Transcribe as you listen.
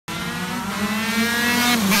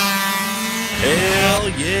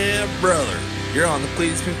yeah, brother. You're on the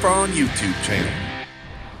Cleetus McFarland YouTube channel.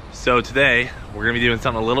 So today, we're gonna be doing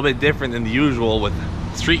something a little bit different than the usual with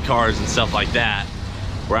street cars and stuff like that.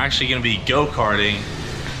 We're actually gonna be go-karting.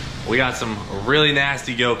 We got some really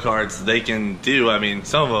nasty go-karts they can do. I mean,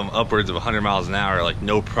 some of them upwards of 100 miles an hour, like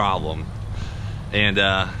no problem. And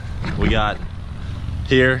we got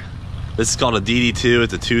here, this is called a DD2.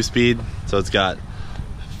 It's a 2-speed. So it's got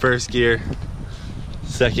first gear,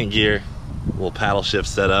 second gear, little paddle shift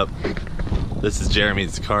setup. This is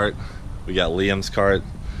Jeremy's kart. We got Liam's kart.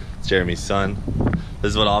 It's Jeremy's son.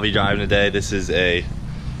 This is what I'll be driving today. This is a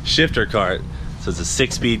shifter kart. So it's a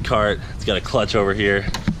 6-speed kart. It's got a clutch over here.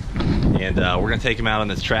 And we're gonna take him out on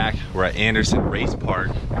this track. We're at Anderson Race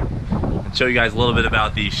Park. And show you guys a little bit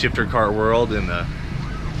about the shifter kart world and the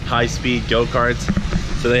high-speed go-karts.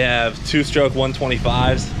 So they have 2-stroke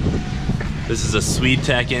 125s. This is a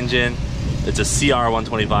Swede-Tech engine. It's a CR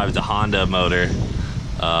 125. It's a Honda motor.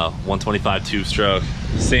 125 2-stroke.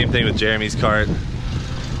 Same thing with Jeremy's kart.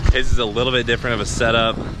 His is a little bit different of a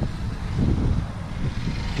setup.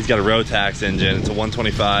 He's got a Rotax engine. It's a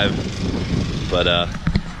 125. But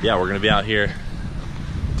yeah, we're gonna be out here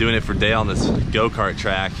doing it for Dale on this go-kart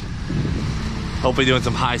track. Hopefully doing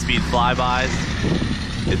some high-speed flybys.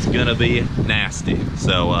 It's gonna be nasty.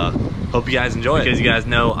 So hope you guys enjoy it. Because you guys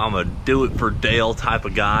know I'm a do it for Dale type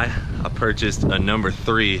of guy. I purchased a number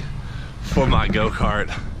 3 for my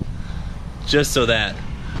go-kart just so that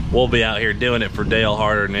we'll be out here doing it for Dale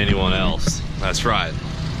harder than anyone else. That's right.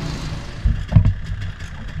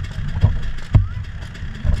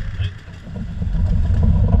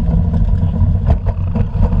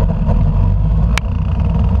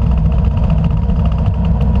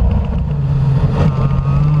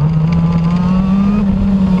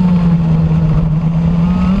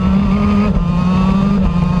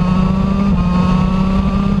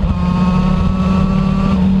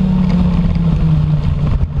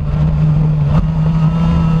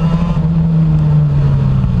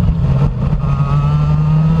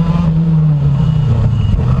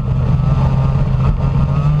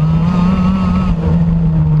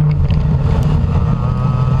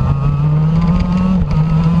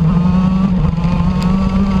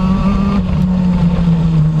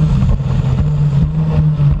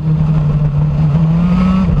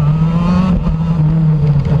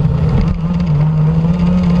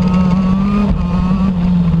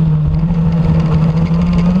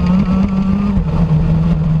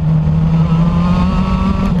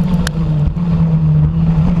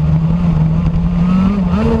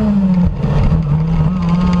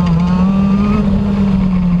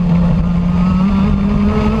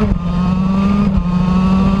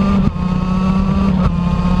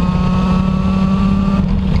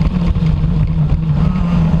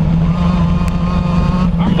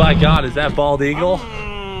 My God, is that bald eagle?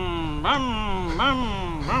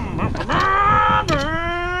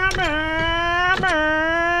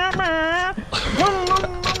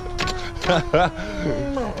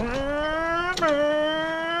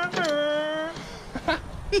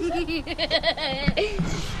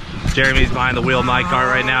 Jeremy's behind the wheel of my car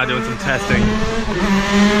right now doing some testing.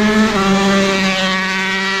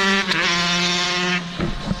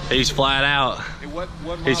 He's flat out.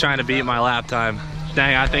 He's trying to beat my lap time.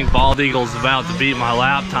 Dang, I think Bald Eagle's about to beat my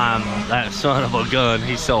lap time. That son of a gun.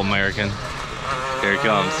 He's so American. Here he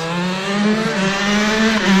comes.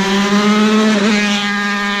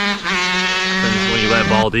 That's when you let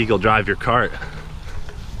Bald Eagle drive your kart.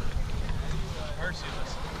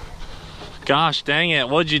 Gosh dang it,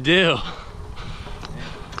 what'd you do?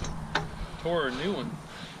 Tore a new one.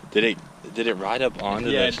 Did it ride up onto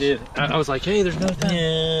Yeah, this? it did. I was like, hey, there's no time.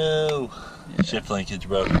 No. Shift linkage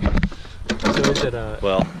broke. So is it,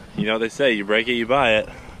 well, you know they say, you break it, you buy it.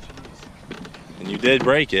 And you did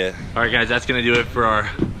break it. All right, guys, that's gonna do it for our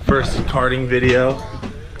first karting video.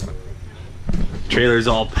 Trailer's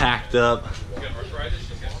all packed up.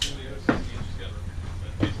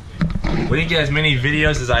 We didn't get as many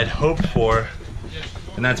videos as I'd hoped for,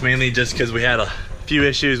 and that's mainly just because we had a few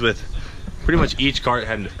issues with pretty much each kart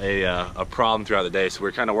had a problem throughout the day, so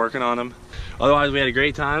we're kind of working on them. Otherwise, we had a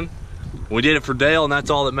great time. We did it for Dale, and that's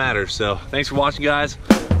all that matters. So thanks for watching, guys.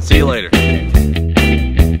 See you later.